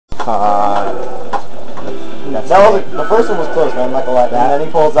The first one was close, man. I'm not gonna lie. And then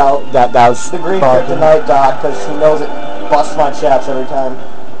he pulls out that was the green kryptonite dock because he knows it busts my chaps every time.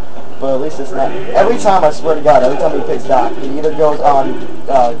 But at least it's not. Every time, I swear to God, every time he picks Doc, he either goes on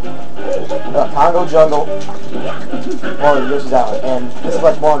Congo Jungle or Yoshi's Island. And this is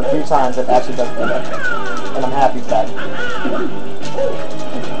like one of the few times that actually doesn't do that. And I'm happy with that.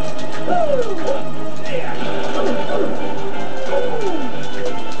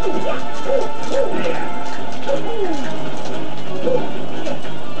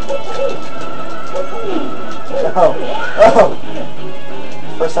 Oh!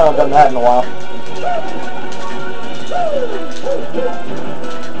 First time I've done that in a while.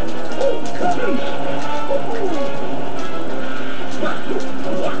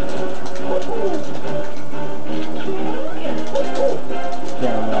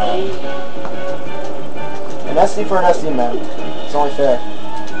 An SD for an SD, man. It's only fair.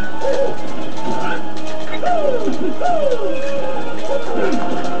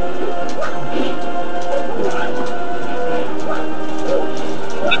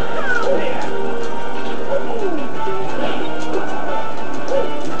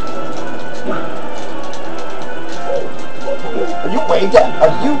 Are you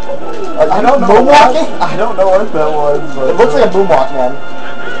moonwalking? I don't know what that was. But it looks like a moonwalk, man.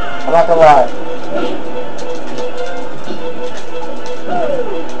 I'm not gonna lie.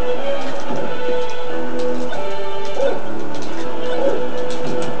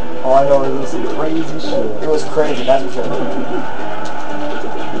 All I know is it was some crazy shit. It was crazy, that's for sure.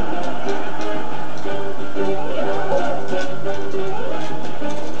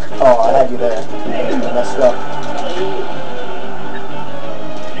 Oh, I had you there. I messed up.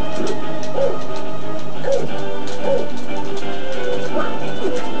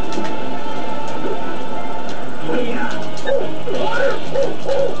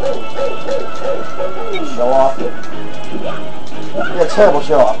 Show off. You're a terrible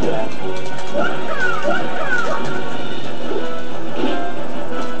show off, man.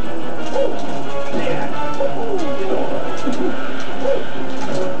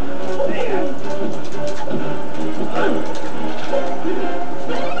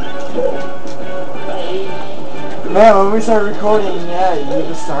 Man, when we started recording, yeah, you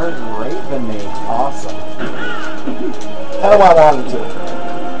just started raping me. Awesome. Kind of what I wanted to.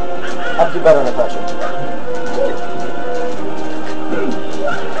 I'd do better under pressure.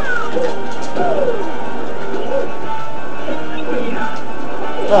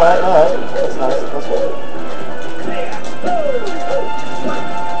 Alright. That's nice. That's good.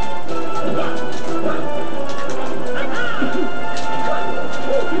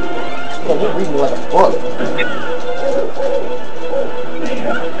 Yeah, you're reading me like a book.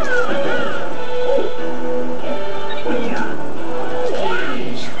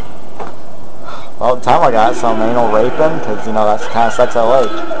 Well, the time I got some anal raping, because, you know, that's the kind of sex I like.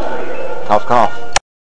 Cough, cough.